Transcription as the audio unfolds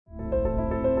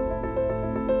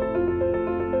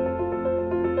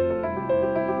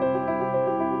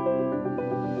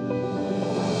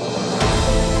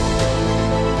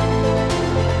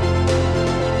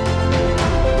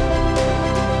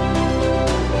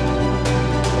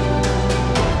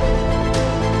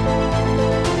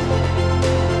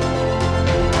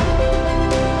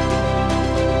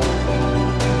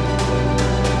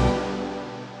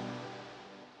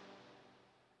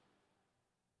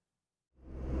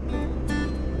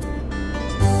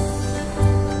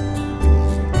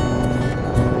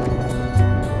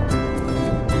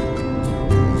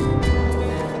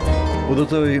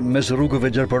udhëtoi mes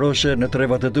rrugëve gjarparoshe në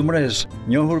trevat e Dumresë,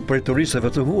 njohur për turistëve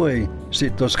të huaj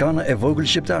si Toskana e vogël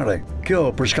shqiptare. Kjo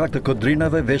për shkak të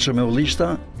kodrinave veshur me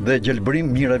ullishta dhe gjelbrim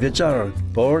mijëra vjeçar,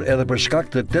 por edhe për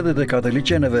shkak të 84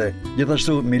 liçeneve,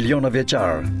 gjithashtu miliona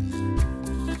vjeçar.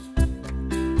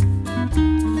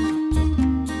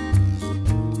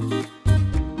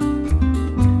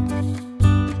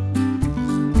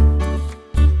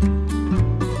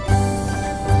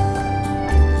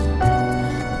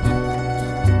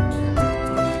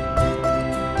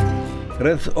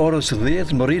 Rreth orës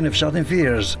 10 më rri në fshatin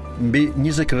Fierz, mbi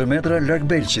 20 km larg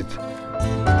Belçit.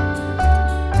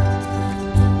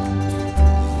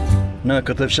 Në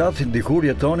këtë fshat dikur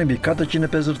jetoni mbi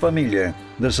 450 familje,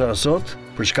 ndërsa sot,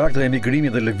 për shkak të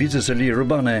emigrimit dhe lëvizjes së lirë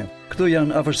urbane, këtu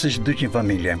janë afërsisht 200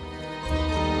 familje.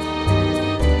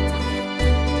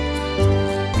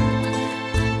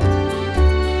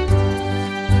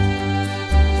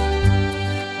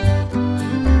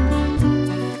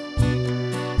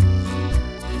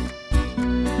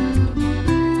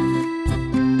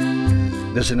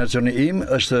 Destinacioni im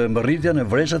është mbërritja në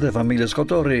vreshtat e familjes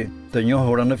Kotorri, të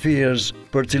njohura në Fierz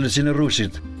për cilësinë e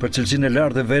rrushit, për cilësinë e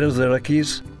lartë e verës dhe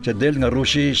rakis që del nga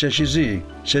rrushi i sheshi zi,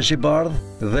 sheshi bardh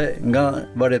dhe nga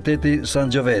varieteti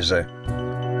sangiovese.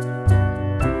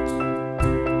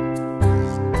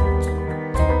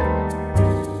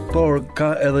 Por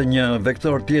ka edhe një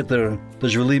vektor tjetër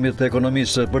të zhvillimit të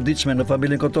ekonomisë së përditshme në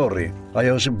familjen Kotorri,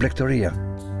 ajo është blegtoria.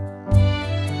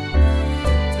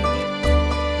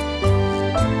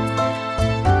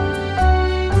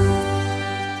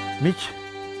 Miq,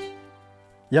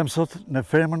 jam sot në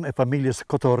fermën e familjes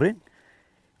Kotorri,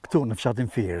 këtu në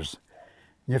fshatin Fierz.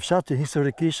 Një fshat që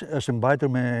historikisht është mbajtur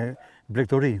me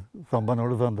blegtori, thonë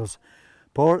banorët vendës,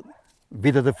 por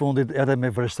vitet e fundit edhe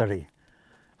me vreshtari.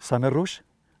 Sa me rrush,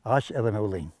 aq edhe me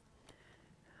ullinj.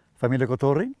 Familja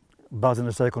Kotorri, bazën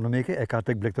e saj ekonomike e ka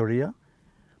tek blegtoria.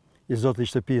 I zoti i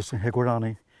shtëpisë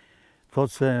Hekurani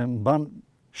thotë se mban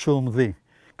shumë dhi.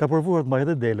 Ka provuar të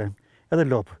mbajë edhe dele, edhe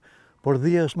lopë. Por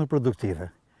dhia është më produktive.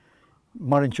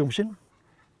 Marrin qumshin,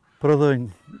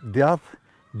 prodhojnë djath,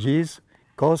 gjiz,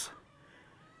 kos.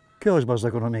 Kjo është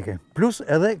bazë ekonomike. Plus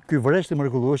edhe ky vreshtë i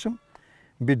mrekullueshëm,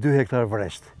 mbi 2 hektarë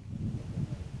vreshtë.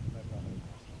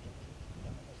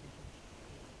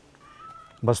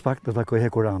 Mbas pak do takoj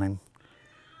Hekuranin,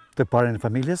 të parën e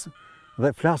familjes, dhe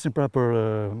flasin pra për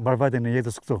mbarvajtjen e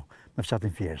jetës këtu, në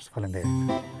fshatin Fierz.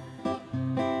 Faleminderit.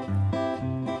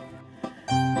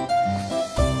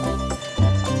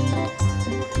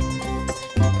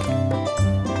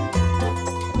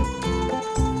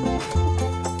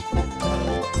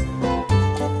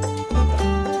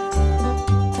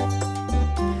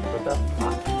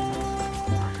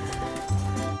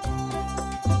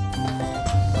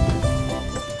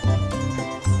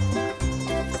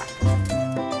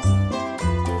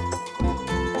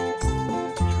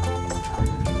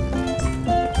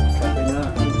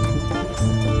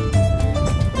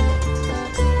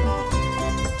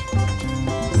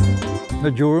 Në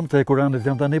gjurëm të Hekuranit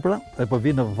jam tani pra, e po vi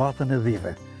në vatën e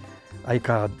dhive. Ai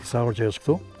ka disa orë që është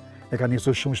këtu, e ka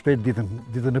nisur shumë shpejt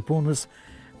ditën e punës,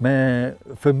 me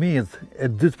fëmijët e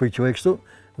dytë për i quaj kështu,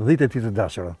 dhitë e ti të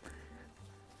dashura.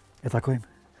 E takojmë.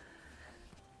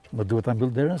 Më duhet ta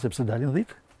mbyll derën, sepse dalin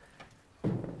dhitë.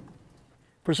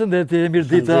 Përshëndetje,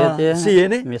 mirë dita, si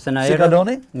jeni? Si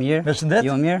kaloni? Mirë, Përshëndet?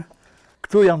 jo mirë.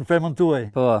 Këtu jam në fermën tuaj.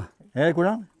 Po.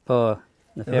 Hekuran? Po,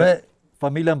 në fermë. Dhe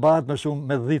familja mbahet më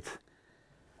shumë me dhitë.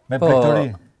 Me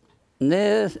blegtori.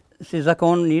 Ne, si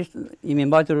zakonisht, jemi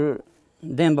mbajtur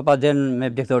dembë pa den me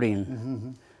blegtorinë.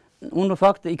 Unë në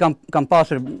fakt i kam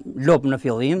pasur lopë në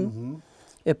fillim,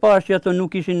 e pas që ato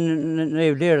nuk ishin në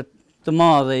vlerë të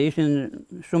madhe, ishin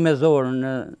shumë e zorë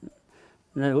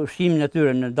në ushqimin e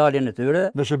tyre, në daljen e tyre.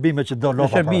 Në shërbime që do lopa.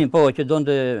 Në shërbime, po, që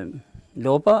donte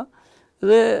lopa,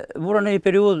 dhe vura në një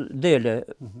periudhë dele.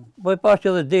 Po e pas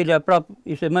që edhe delja prap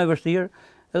ishte më e vështirë,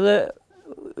 edhe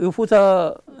u futa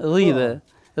dhive,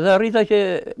 dhe arrita që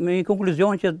me një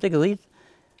konkluzion që tek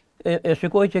dhitë e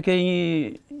shikoj që ke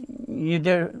një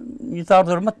të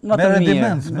ardhur më të mirë. Me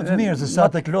rendiment, më të mirë, se sa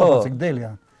tek lopa, tek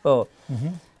delja. Po.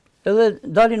 Edhe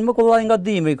dalin më kollaj nga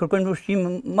dimri, kërkojnë ushqim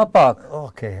më pak.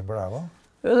 Okej, bravo.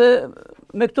 Edhe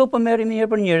me këto po merrim një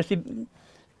herë për njëherë,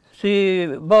 si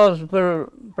bazë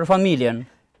për familjen.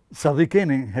 Sa dhi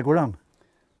keni, Hekuran?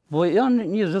 Po janë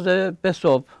 25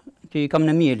 sopë që i kam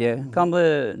në mjelje, kam dhe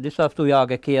disa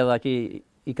ftujake kedha që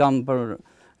i kam për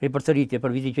ripërcëritje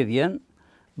për viti që vjen,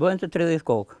 bëhen të 30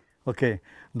 kokë. Okej,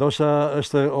 ndoshta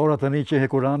është ora tani që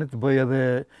Hekuranit bëj edhe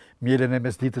mjelen e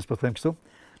mesditës, po them kështu,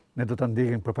 ne do ta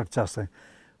ndjekim për pak çaste.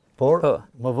 Por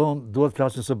më vonë duhet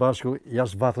flasim së bashku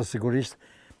jashtë vatës sigurisht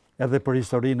edhe për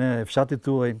historinë e fshatit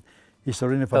tuaj,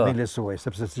 historinë e familjes suaj,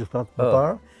 sepse si thatë më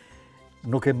parë,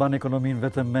 nuk e mban ekonominë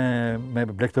vetëm me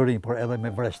blegtorinë, por edhe me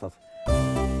vreshtat.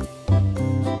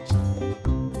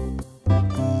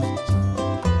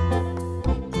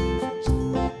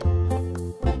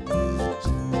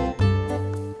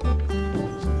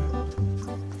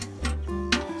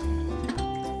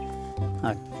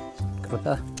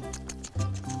 Kruta.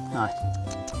 Aj.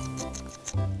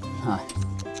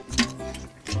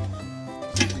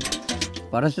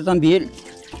 Para se ta mbjell,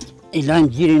 i lajnë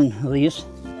gjirin dhis,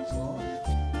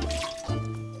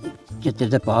 që të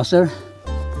të pasër.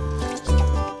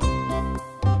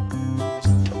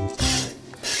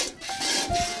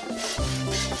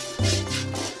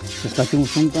 Se s'ka qumë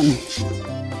shumë tani.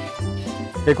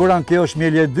 E kuran, kjo është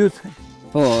mbjellja e dytë?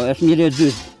 Po, është mbjellja e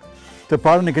dytë. Të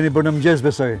parën e keni bërë në mëngjes,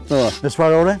 besoj? Po. Në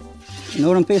çfarë ore? Në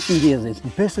orën 5 të mëngjesit.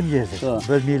 Në 5 të mëngjesit, Po.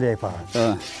 bëhet mbjellja e parë. Po.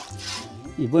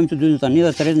 I bëjmë të dytën tani dhe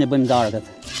të tretën e bëjmë darkët.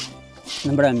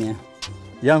 Në mbrëmje.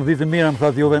 Janë dhi të mira, më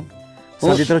thatë juve.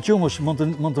 Sa litra qumësh mund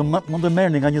të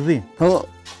merrni nga një dhi. Po,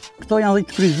 këto janë dhi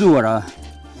të kryzuara.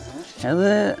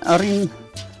 Edhe arrin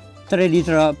 3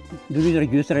 litra, 2 litra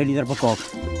gjysë, 3 litra për kokë.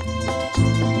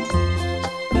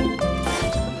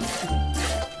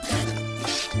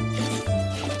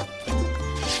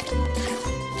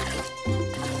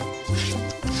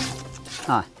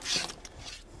 Ha.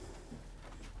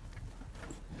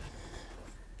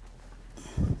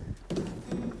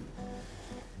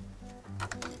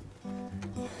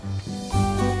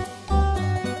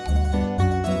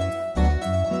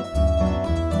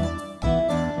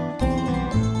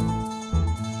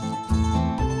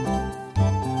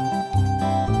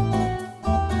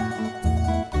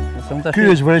 Ky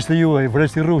është vreshti juaj,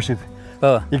 vreshti rrushit.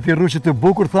 Po. I këtij rrushit të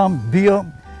bukur tham, bio,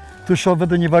 tu shoh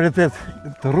vetëm një varietet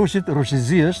të rrushit,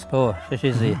 rushizi është. Po,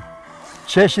 sheshizi.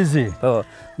 Sheshizi. Po.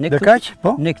 Dhe kaq,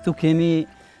 po? Ne këtu kemi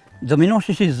dominon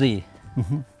sheshizi.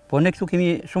 Po ne këtu kemi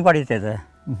shumë varietete.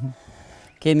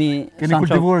 Keni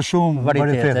kultivuar shumë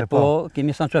varietete, po.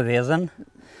 Kemi sançovezën.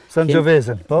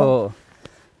 Sançovezën, po. Po.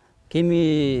 Kemi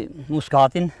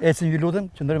muskatin. Ecin ju lutem,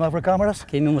 që ndërrim afër kamerës.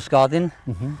 Kemi muskatin.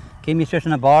 Kemi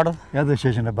qeshën e bardhë. Edhe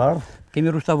qeshën e bardhë. Kemi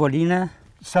rushtavoline.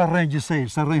 Sa rrënjë gjithsej,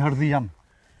 sa rrënjë hardhi janë?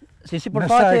 Si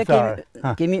përfaqe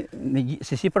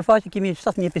kemi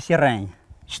 7500 rrënjë.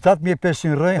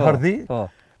 7500 rrënjë hardhi? Po.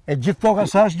 E gjithë toka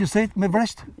sa është gjithsej me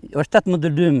vresht? Është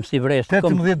 18 dym si vresht.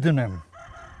 18 dym.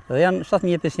 Dhe janë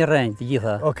 7500 rrënjë të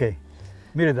gjitha. Okej.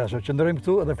 Mirë dashur, qëndrojmë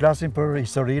këtu dhe flasim për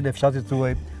historinë e fshatit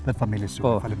tuaj dhe të familjes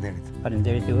tuaj. Faleminderit.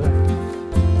 Faleminderit juve.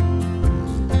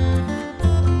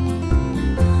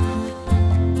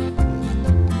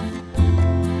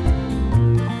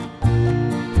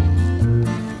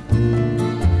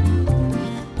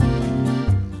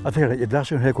 Atëherë, i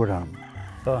dashur hekuran.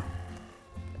 Po.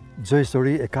 Çdo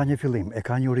histori e ka një fillim, e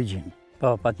ka një origjinë.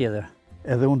 Po, patjetër.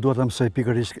 Edhe unë duhet ta mësoj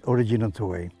pikërisht origjinën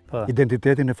tuaj,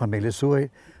 identitetin e familjes tuaj,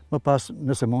 më pas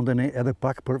nëse mundeni edhe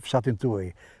pak për fshatin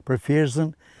tuaj, për Fierzën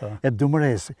e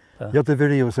Dumresë, jo të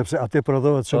Veriu, sepse aty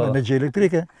prodhohet shumë energji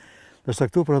elektrike, ndërsa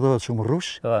këtu prodhohet shumë rrush,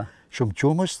 shumë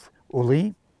qumësht,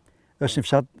 ullinj, është një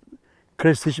fshat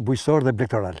krejtësisht bujqësor dhe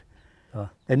blegtoral.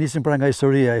 E nisim pra nga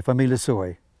historia e familjes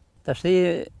suaj. Tashti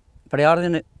prej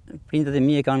ardhjen prindët e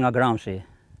mi e kanë nga Gramshi.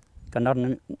 Kanë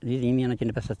ardhur në vitin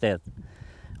 1958.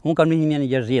 Unë kam lindur në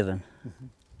 1960.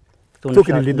 Tu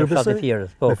keni lindur në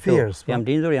Fierz. Po, Fierz. Jam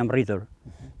lindur, jam rritur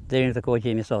deri në të kohë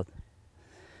që jemi sot.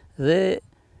 Dhe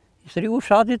historia e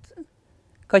fshatit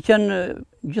ka qenë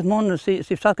gjithmonë si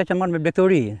fshat ka qenë marrë me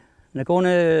blegtori. Në kohën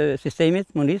e sistemit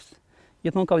komunist,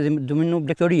 gjithmonë ka dominuar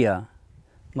blegtoria.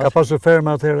 Ka pasur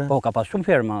ferma atëherë? Po, ka pasur shumë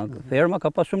ferma. Ferma ka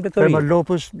pasur shumë blegtori. Ferma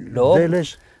lopësh,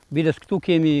 delesh. Biles këtu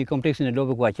kemi kompleksin e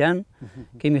lopëve ku ka qenë.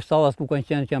 Kemi stallat ku kanë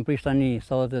qenë që janë prish tani,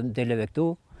 stallat e deleve këtu.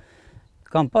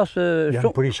 Kam pas shumë...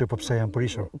 Janë prishur, po pse janë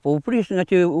prishur? Po u prish nga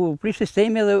që u prish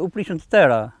sistemi dhe u prishën të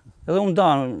tëra. Edhe u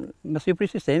ndanë, mëse u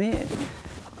prish sistemi,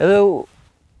 edhe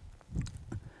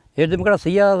erdhi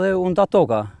demokracia dhe u nda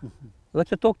toka. Dhe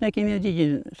këtë tokë ne kemi në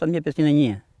gjigjin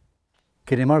 7501.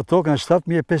 Keni marrë tokën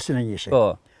 7501.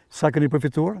 Po. Sa keni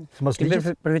përfituar? Kemi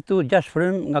përfituar 6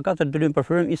 frym, nga 4 dylym për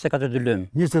frym, 24 dylym.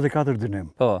 24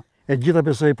 dylym. Po. E gjitha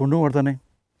besoj punuar tani?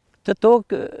 Të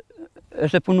tokë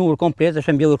është e punuar komplet,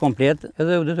 është e mbjellur komplet,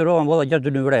 edhe u detyrova mbolla 6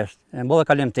 dylym vreshtë. E mbolla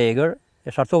kalem tegër,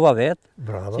 e shartova vetë.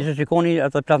 Bravo. Si që shikoni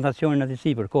atë plantacionin aty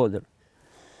sipër, kodër.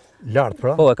 Lart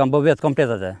pra? Po, e kam bërë vetë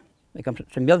komplet atë. E kam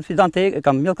mbjellë fidan tegër, e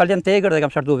kam mbjellë kalem tegër dhe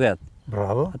kam shartuar vetë.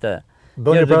 Bravo. Atë.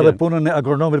 Bëni pra dhe punën e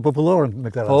agronomit popullor me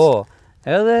këtë rast. Po.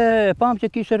 Edhe pam që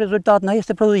kishte rezultat në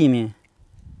ishte prodhimi.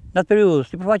 Në atë periudhë,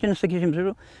 si përfaqe nëse kishim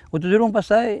u detyruam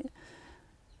pastaj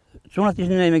çunat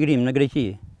ishin në emigrim në Greqi.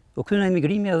 u kthyen në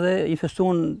emigrimi dhe i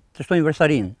festuan të shtojnë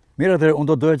vreshtarin. Mirë, atëherë unë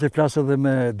do doja që flasë edhe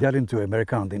me djalin tuaj, me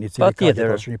Rekandin, i cili ka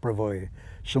pasur një përvojë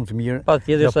shumë të mirë nga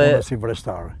puna si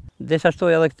vreshtar. Desha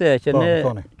shtoj edhe këtë, që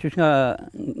ne qysh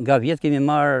nga vjet kemi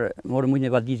morë mujnë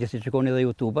e vaditje, si shikoni edhe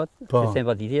YouTube-at, sistem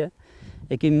vaditje,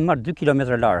 e kemi marrë 2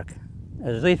 kilometra larg.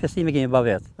 Çdo i festimi kemi bë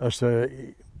vetë. Është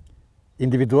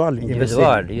individual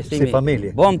investimi, si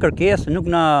familje. Bëm kërkesë, nuk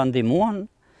na ndihmuan,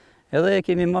 edhe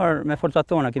kemi marrë me forcat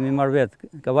tona, kemi marrë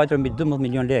vetë. Ka vajtur mbi 12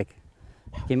 milion lekë.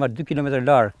 Kemi marrë 2 kilometra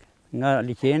larg nga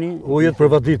liçeni. Ujet për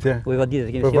vaditje. Ujë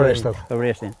vaditje kemi për vreshtat. Për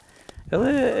vreshtin.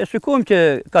 Edhe e shikojmë që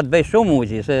ka të bëjë shumë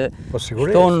uji, se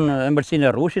shton ëmbëlsinë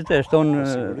e rrushit, shton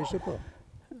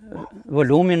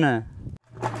volumin.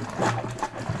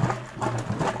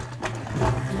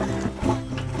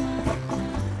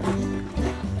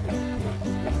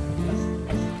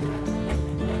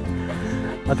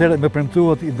 Atëherë me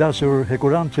premtuat i dashur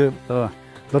Hekuran që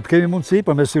do të kemi mundësi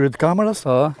për me syrit kameras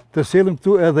të sjellim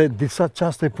këtu edhe disa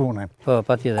çaste pune. Po,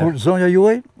 patjetër. Kur zonja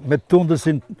juaj me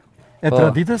tundësin e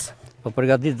traditës? Po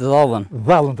përgatit dhallën.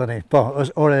 Dhallën tani, po,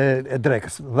 është ore e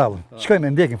drekës, dhallën.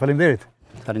 Shkojmë, ndjekim, faleminderit.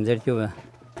 Faleminderit juve.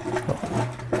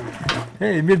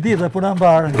 Hej, mirë dita, puna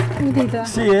mbarë. Mirë dita.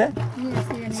 Si e?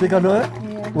 Si kaloj?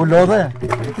 U lodhe?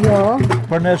 Jo.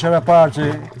 Për ne qëra parë që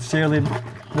sjellim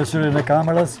me syrin e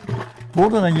kameras,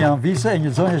 punën e një anvise e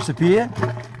një zonje shtëpie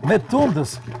me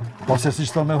tundës. Ose si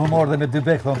shton me humor dhe me dy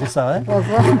bek, thonë disa, e? Po.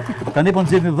 Tani po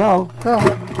nxjerr një dhall. Po.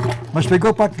 Më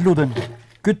shpjego pak lutem.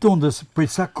 Ky tundës për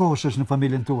sa kohësh është në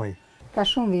familjen tuaj? Ka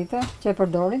shumë vite që e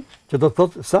përdorin. Që do të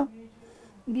thotë sa?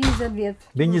 Mbi 20 vjet.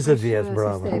 Mbi 20 vjet,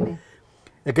 bravo.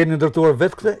 E keni ndërtuar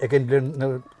vetë këtë? E keni blerë në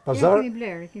pazar? E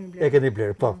kemi blerë. E keni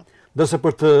blerë, po. Dose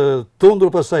për të tundur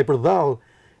pasaj për dhall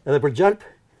edhe për gjalp?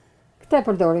 Këtë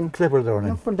përdorim. Këtë përdorim.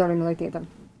 Nuk përdorim lloj tjetër.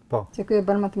 Po. Që ky e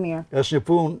bën më të mirë. Është një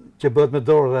punë që bëhet me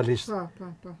dorë realisht.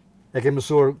 Po. E ke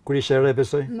mësuar kur ishe e re,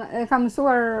 besoj? E kam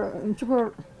mësuar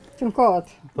në kohët.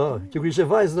 Po, që kur ishe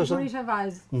vajzë do të thotë. Kur ishe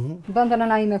vajzë. Bënte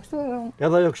nëna ime kështu.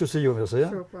 Edhe ajo kështu si juve, ja?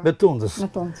 Me tundës. Me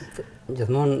tundës.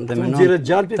 Gjithmonë dhe menon. Nxjerrët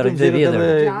gjalpi, nxjerrët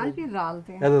edhe gjalpi,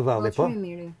 dhallti. Edhe dhalli, po.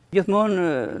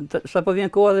 Gjithmonë sapo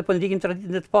vjen koha dhe po ndikim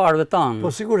traditën e të parëve tanë.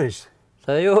 Po sigurisht.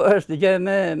 Se ajo është gjë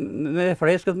me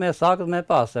freskët, me sakët, me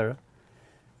pastër.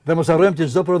 Dhe mos harrojmë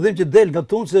që çdo prodhim që del nga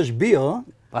tundës është bio,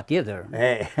 ëh? Patjetër.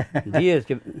 Dihet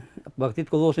që baktit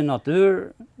kollosin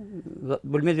natyrë,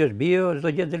 bulmeti është bio,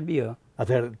 çdo gjë del bio.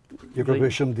 Atëherë, ju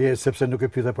kërkoj shumë dije sepse nuk e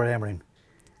pyeta për emrin.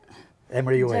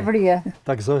 Emri juaj. Xhevrie.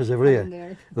 Takzohet Xhevrie.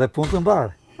 Dhe punë të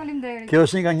mbar. Faleminderit. Kjo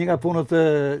është një nga punët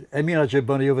e mira që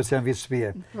bëni juve si janë vitë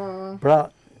shtëpie. Po. Pra,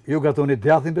 ju gatoni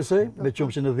djathin besoj, me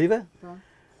qumshin e dhive. Po.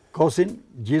 Kosin,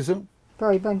 gjizën. Po,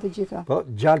 i bëjmë të gjitha. Po,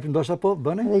 gjalpin ndoshta po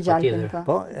bëni? Edhe gjalpin, po.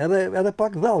 Po, edhe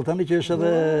pak dhall tani që është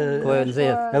edhe po e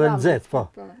nxehtë. Edhe nxehtë, po.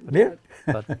 Mirë?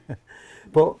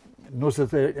 Po,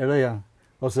 nuset e reja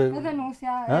ose edhe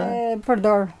nusja e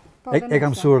përdor. E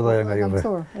kam mësuar dhe nga juve.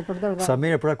 E përdor dhe. Sa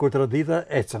mirë pra kur tradita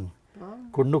ecën.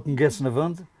 Kur nuk ngec në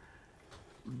vend,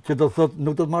 që do të thotë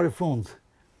nuk do të marrë fund.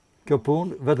 Kjo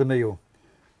punë vetëm me ju.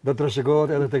 Do të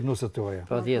trashëgohet edhe tek nuset tuaja.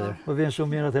 Patjetër. Po vjen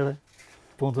shumë mirë atëherë.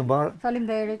 Punë të mbarë.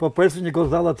 Faleminderit. Po presim një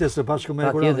godhall atje së bashku me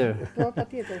Hekuran. Patjetër. Po,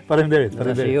 patjetër. Faleminderit.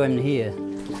 Ne shijojmë në hije.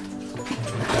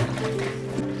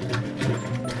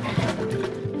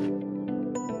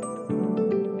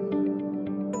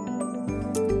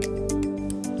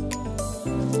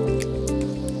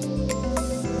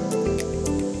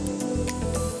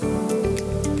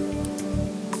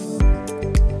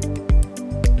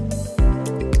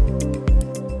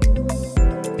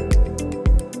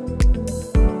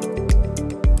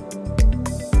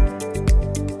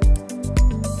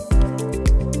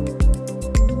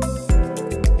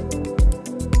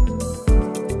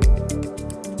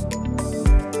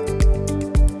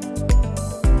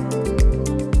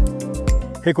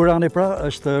 Hekurani pra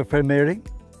është fermeri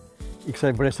i kësaj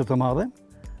vreshte të madhe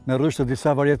me rrushtë të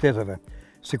disa varieteteve.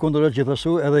 Si kundër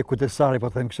gjithashtu edhe kujtesari, po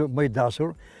them kështu, më i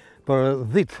dashur për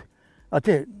dhit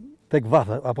atje tek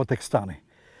Vatha apo tek Stani.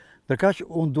 Ndërkaq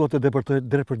unë duhet të deportoj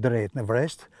drejt për drejt në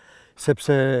vreshtë,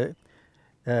 sepse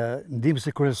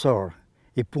ndihmësi kryesor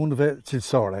i punëve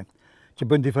cilësore që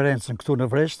bëjnë diferencën këtu në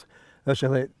vreshtë është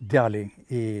edhe djali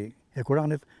i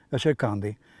Hekuranit, është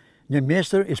Erkandi, një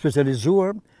mjeshtër i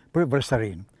specializuar për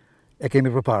vreshtarin. E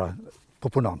kemi përpara, po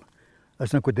punon.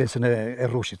 Është në kujdesin e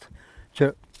rrushit, që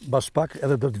mbas pak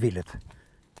edhe do të vilet.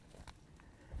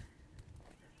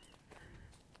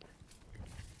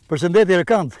 Përshëndetje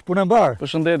Erkand, punë mbar.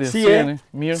 Përshëndetje, si jeni?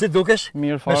 Mirë. Si dukesh?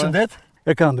 Mirë fare. Përshëndet.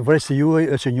 Erkand, vreshti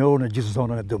juaj është e njohur në gjithë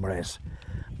zonën e Dumresë.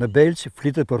 Në Belç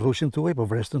flitet për rrushin tuaj,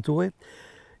 për vreshtën tuaj,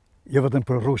 jo vetëm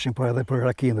për rrushin, por edhe për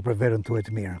rakin dhe për verën tuaj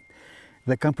të mirë.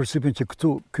 dhe kam përshtypjen që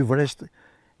ky vreshtë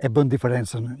e bën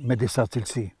diferencën me disa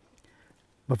cilësi.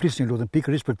 Më flisni lutem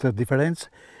pikërisht për këtë diferencë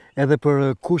edhe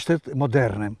për kushtet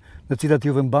moderne, në cilat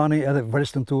juve mbani edhe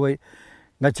vreshtën tuaj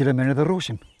nga cila merrni edhe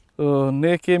rrushin.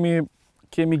 Ne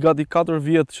kemi gati 4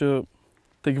 vjet që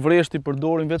tek vreshti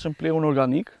përdorim vetëm pleun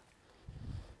organik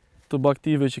të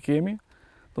baktive që kemi.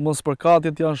 Domethënë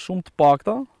spërkatjet janë shumë të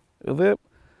pakta edhe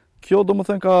kjo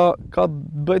domethënë ka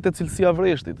bëjë te cilësia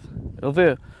vreshtit.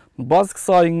 Edhe në bazë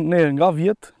kësaj ne nga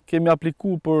vjet kemi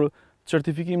aplikuar për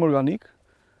certifikim organik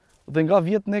dhe nga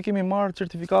vjet ne kemi marrë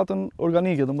certifikatën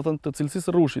organike, domethënë të cilësisë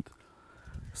së rrushit.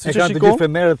 Si që shikon, gjithë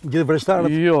fermerët, gjithë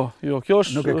vreshtarët? Jo, kjo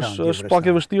është pak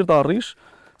e vështirë të arrish,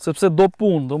 sepse do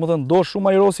punë, domethënë do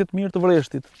shumë ajrosje të mirë të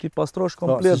vreshtit, ti pastrosh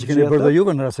komplet. Si që keni bërë dhe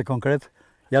juve në rase konkret,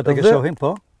 ja të ke shohim,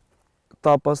 po?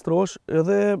 Ta pastrosh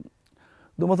edhe,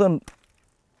 domethënë,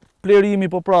 plerimi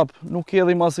po prap, nuk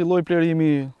edhim asnjë lloj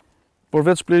plerimi,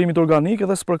 përveç plerimit organik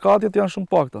edhe spërkatjet janë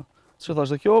shumë pakta. Që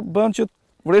thashë, kjo bën që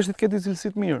vreshtit të ketë cilësi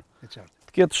të mirë,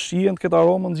 të ketë shijen, të ketë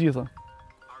aromën të gjitha.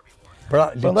 Pra,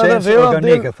 licencë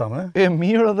organike, thamë, e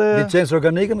mirë edhe... Licencë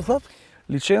organike, më thotë?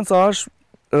 Licenca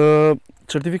është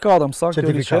certifikata, më saktë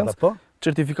kjo licencë. Po?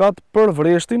 Certifikat për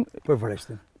vreshtin. Për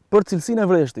vreshtin. Për cilësinë e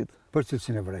vreshtit. Për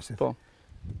cilësinë e vreshtit. Po.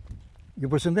 Ju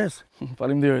përshëndes.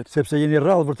 Faleminderit. Sepse jeni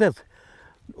rrallë vërtet.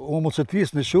 Unë mund të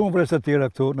pjesë në shumë vreshtë të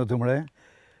tjera këtu në Dumre,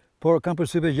 por kam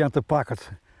përshtypjen që janë të pakët.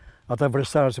 Ata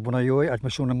vreshtarë që puna juaj, aq më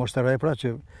shumë në moshtarë pra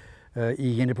që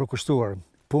i jeni përkushtuar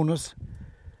punës,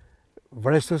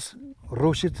 vreshtës,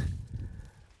 rrushit,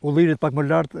 ullirit pak më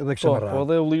lartë dhe kështu me radhë. Po,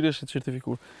 edhe ulliri është i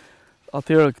certifikuar.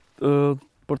 Atëherë,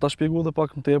 për ta shpjeguar edhe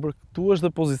pak më tepër, këtu është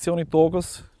dhe pozicioni i tokës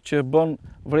që bën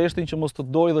vreshtin që mos të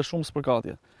dojë dhe shumë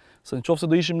spërkatje. Se nëse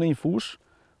do ishim në një fushë,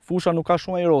 fusha nuk ka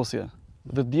shumë ajrosje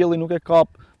dhe dielli nuk e kap,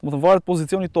 domethënë varet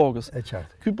pozicioni i tokës. E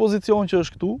qartë. Ky pozicion që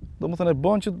është këtu, domethënë e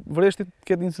bën që vreshti të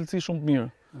ketë një cilësi shumë të mirë.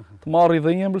 Të marrë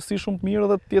dhe një ëmbëlsi shumë të mirë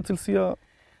dhe të jetë cilësia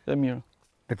e mirë.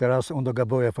 Në këtë rast unë do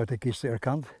gaboja faktikisht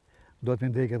Erkand, do të më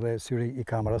ndjek edhe syri i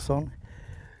kamerës son.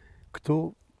 Këtu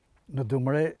në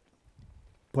Dumre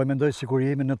po e mendoj sikur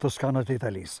jemi në Toskanat e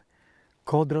Italisë.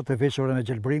 Kodrat e veshura me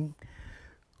gjelbrim,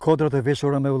 kodrat e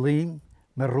veshura me ullinj,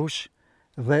 me rrush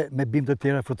dhe me bimë të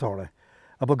tjera frutore.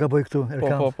 Apo gaboj këtu,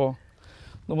 Erkand? Po.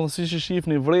 Domethënë siç e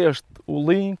shihni, vresht,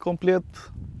 ullinj komplet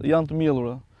janë të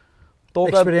mbjellura.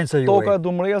 Toka e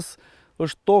Dumresë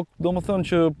është tokë, domethënë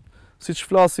që siç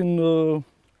flasin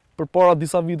përpara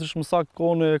disa vitesh më saktë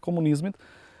kohën e komunizmit,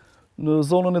 në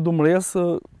zonën e Dumresë,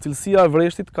 cilësia e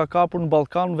vreshtit ka kapur në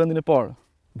Ballkan në vendin e parë.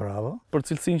 Bravo. Për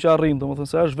cilësinë që arrin,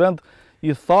 domethënë se është vend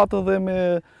i thatë dhe me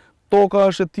toka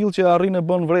është e tillë që arrin e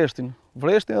bën vreshtin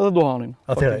edhe duhanin.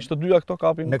 Atëherë, të dyja këto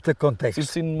kapin në këtë kontekst.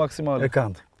 Cilësinë maksimale.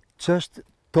 Erkand, ç'është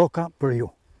toka për ju?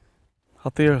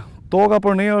 Atëherë, toka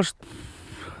për ne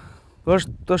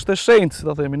është e shenjtë, si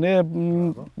ta themi. Ne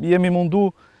jemi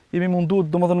mundu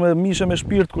domethënë me mishe me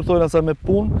shpirt, kur thonë asa me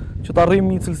punë, që të arrijmë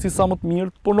një cilësi sa më të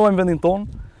mirë, të punojmë vendin tonë.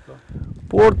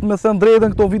 Por me thënë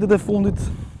drejtën, këto vitet e fundit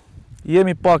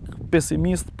jemi pak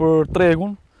pesimist për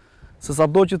tregun, se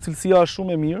sado që cilësia është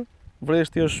shumë e mirë,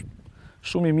 vreshti është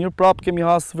shumë i mirë, prapë kemi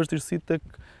hasë vështirësi tek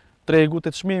tregu,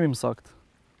 tek çmimi më saktë.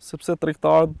 Sepse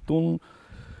tregtarët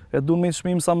e duan me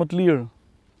çmim sa më të lirë.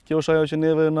 Kjo është ajo që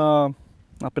neve na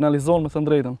penalizon, me thënë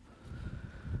drejtën.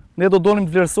 Ne do donim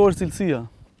të vlerësohesh cilësia.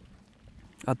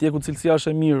 Atje ku cilësia është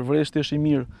e mirë, vreshti është i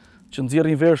mirë, që nxjerr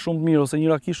një verë shumë të mirë ose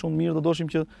një raki shumë të mirë, do doshim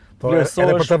që të vlerësohesh.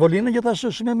 Edhe për tavolinën gjithashtu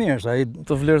është shumë e mirë, ai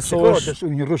të vlerësohesh. Është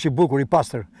një rrush i bukur, i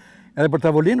pastër. Edhe për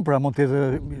tavolinë pra mund të jetë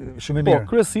shumë e mirë. Po,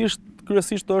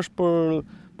 kryesisht është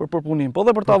për përpunim, po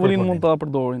edhe për tavolinë mund ta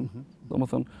përdorin,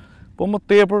 domethënë. Po më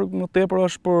tepër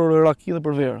është për raki dhe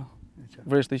për verë.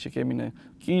 Vreshti që kemi ne.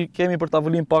 Kemi për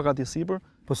tavolinë pak atje sipër.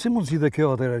 Po si mund zgjidhet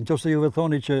kjo atëherë? Nëse juve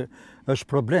thoni që është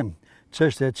problem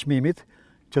çështja e çmimit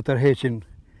që tërheqin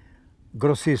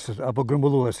grosistët apo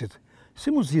grumbulluesit. Si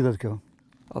mund zgjidhet kjo?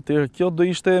 Atëherë kjo do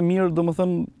ishte e mirë,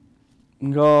 domethënë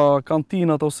nga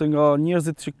kantinat ose nga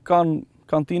njerëzit që kanë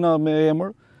kantina me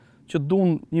emër, që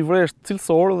duan një vresht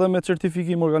cilësor dhe me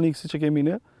certifikim organik siç e kemi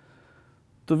ne,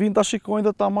 të vinë ta shikojnë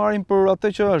dhe ta marrin për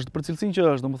atë që është, për cilësinë që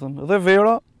është, domethënë. Dhe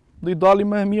vera do i dalim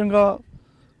më e mirë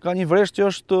nga një vresht që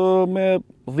është me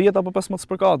 10 apo 15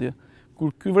 spërkatje.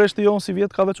 Kur ky vreshti jon si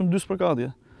vjet ka vetëm 2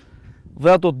 spërkatje. Dhe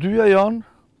ato dyja janë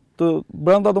të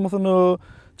brenda domethënë në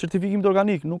certifikimin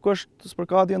organik, nuk është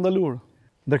spërkatje ndalur.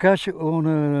 Ndërkaq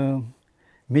unë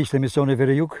miqtë e emisionit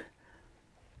Veri Jug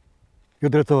ju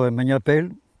drejtohem me një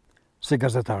apel si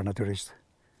gazetar natyrisht.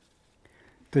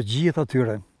 Të gjithë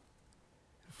atyre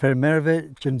fermerëve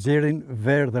që nxjerrin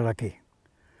verë dhe raki.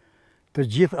 Të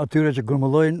gjithë atyre që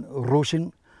grumullojnë rrushin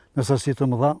në sasi të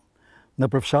mëdha, në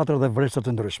fshatra dhe vreshtat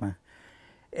të ndryshme.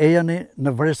 Ejani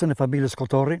në vreshtën e familjes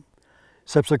Kotorri,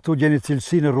 sepse këtu gjeni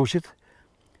cilësinë e rrushit,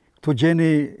 këtu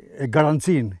gjeni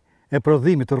garancinë e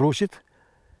prodhimit të rrushit,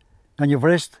 nga një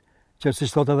vreshtë që si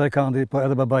thot edhe Kandi, po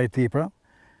edhe babai i tij pra,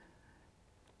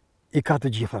 i ka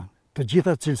të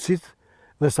gjitha cilësitë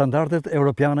dhe standardet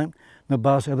europiane në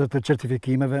bazë edhe të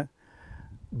certifikimeve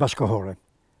bashkëkohore.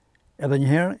 Edhe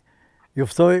njëherë, ju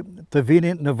ftoj të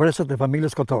vini në vreshtat e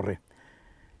familjes Kotorri.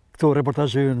 Këtu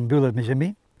reportazhi mbyllet me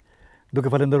qemi, duke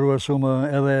falenderuar shumë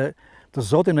edhe të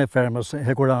zotin e fermës,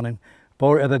 Hekuranin,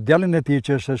 por edhe djalin e tij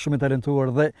që është shumë i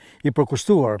talentuar dhe i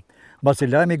përkushtuar, mbasi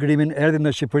la emigrimin erdhi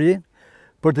në Shqipëri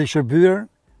për të shërbyer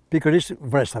pikërisht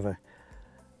vreshtave.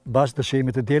 Bashkë të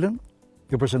shihemi të dielën,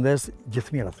 ju përshëndes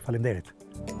gjithë mirat.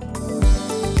 Faleminderit.